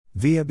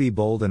Via be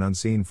bold and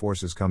unseen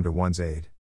forces come to one's aid.